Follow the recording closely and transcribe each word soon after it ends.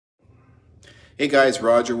Hey guys,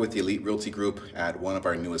 Roger with the Elite Realty Group at one of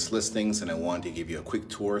our newest listings, and I wanted to give you a quick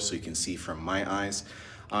tour so you can see from my eyes.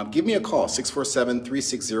 Give me a call,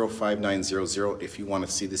 647-360-5900 if you want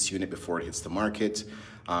to see this unit before it hits the market.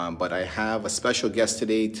 But I have a special guest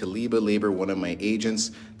today, Taliba Labor, one of my agents,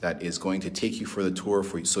 that is going to take you for the tour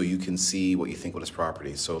so you can see what you think of this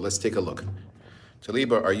property. So let's take a look.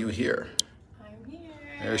 Taliba, are you here? I'm here.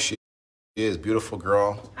 There she is, beautiful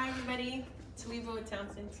girl. Hi everybody, Taliba with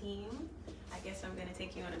Townsend team. I guess I'm gonna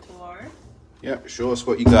take you on a tour. Yeah, show us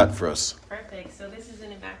what you got for us. Perfect, so this is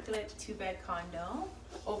an immaculate 2-bed condo,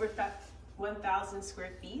 over 1,000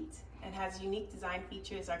 square feet, and has unique design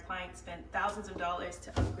features. Our client spent thousands of dollars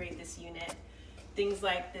to upgrade this unit. Things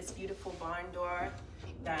like this beautiful barn door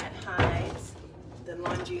that hides the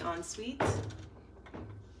laundry ensuite.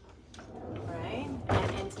 Right,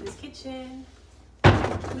 and into this kitchen,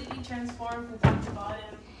 completely transformed from top to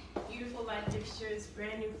bottom. Beautiful light fixtures,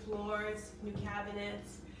 brand new floors, new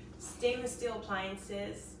cabinets, stainless steel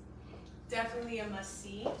appliances. Definitely a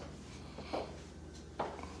must-see.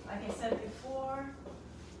 Like I said before,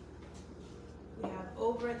 we have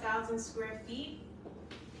over 1,000 square feet.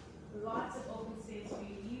 Lots of open space for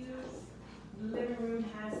you to use. The living room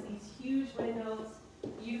has these huge windows,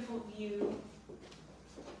 beautiful view.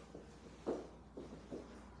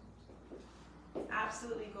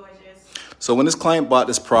 Absolutely gorgeous. So when this client bought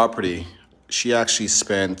this property, she actually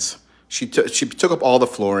she took up all the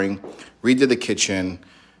flooring, redid the kitchen,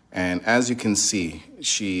 and as you can see,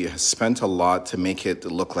 she has spent a lot to make it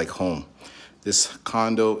look like home. This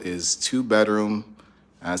condo is 2-bedroom,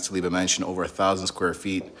 as Taliba mentioned, over 1,000 square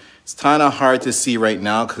feet. It's kind of hard to see right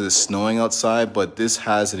now because it's snowing outside, but this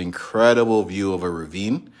has an incredible view of a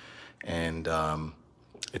ravine, and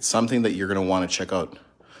it's something that you're going to want to check out.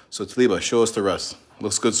 So Taliba, show us the rest.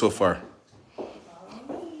 Looks good so far.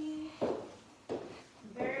 Follow me.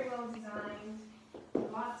 Very well designed.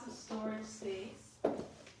 Lots of storage space.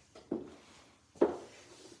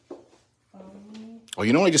 Follow me. Oh,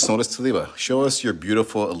 you know what I just noticed, Taliba? Show us your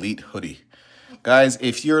beautiful Elite hoodie. Guys,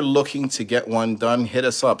 if you're looking to get one done, hit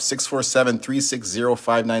us up,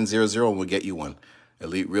 647-360-5900, and we'll get you one.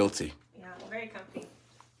 Elite Realty. Yeah, very comfy.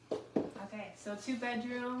 Okay, so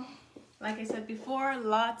 2-bedroom. Like I said before,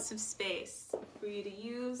 lots of space for you to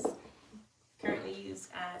use. Currently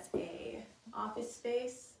used as a office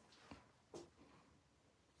space.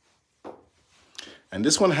 And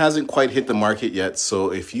this one hasn't quite hit the market yet,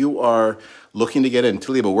 so if you are looking to get in,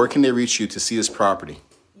 Taliba, where can they reach you to see this property?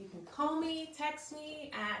 You can call me, text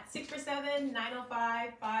me at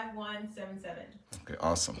 647-905-5177. Okay,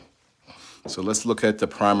 awesome. So let's look at the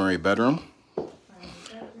primary bedroom.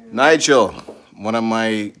 Nigel, one of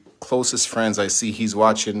my closest friends, I see he's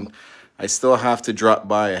watching. I still have to drop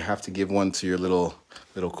by. I have to give one to your little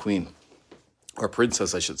queen, or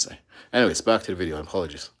princess, I should say. Anyways, back to the video.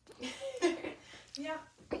 Apologies. Yeah,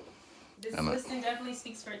 this listing definitely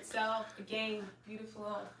speaks for itself. Again,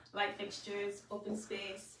 beautiful light fixtures, open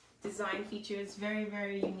space, design features, very,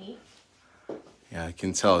 very unique. Yeah, I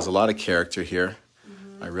can tell there's a lot of character here.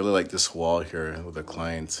 I really like this wall here, what the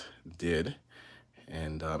client did.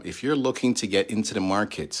 And if you're looking to get into the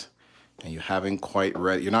market and you haven't quite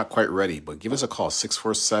ready, you're not quite ready, but give us a call,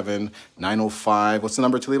 647-905, what's the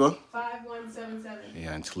number, Taliba? 5177.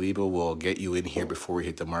 Yeah, and Taliba will get you in here before we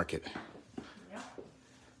hit the market. Yeah.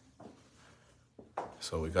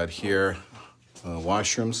 So we got here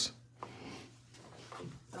washrooms.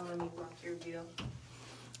 So let me block your view.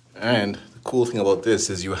 And the cool thing about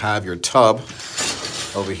this is you have your tub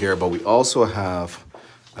over here, but we also have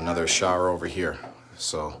another shower over here.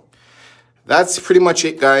 So that's pretty much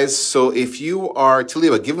it, guys. So if you are,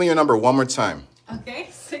 Taliba, give me your number one more time. Okay,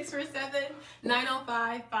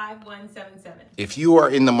 647-905-5177. If you are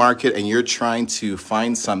in the market and you're trying to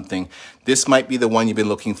find something, this might be the one you've been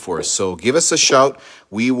looking for. So give us a shout.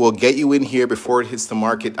 We will get you in here before it hits the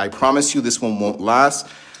market. I promise you this one won't last.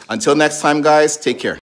 Until next time, guys, take care.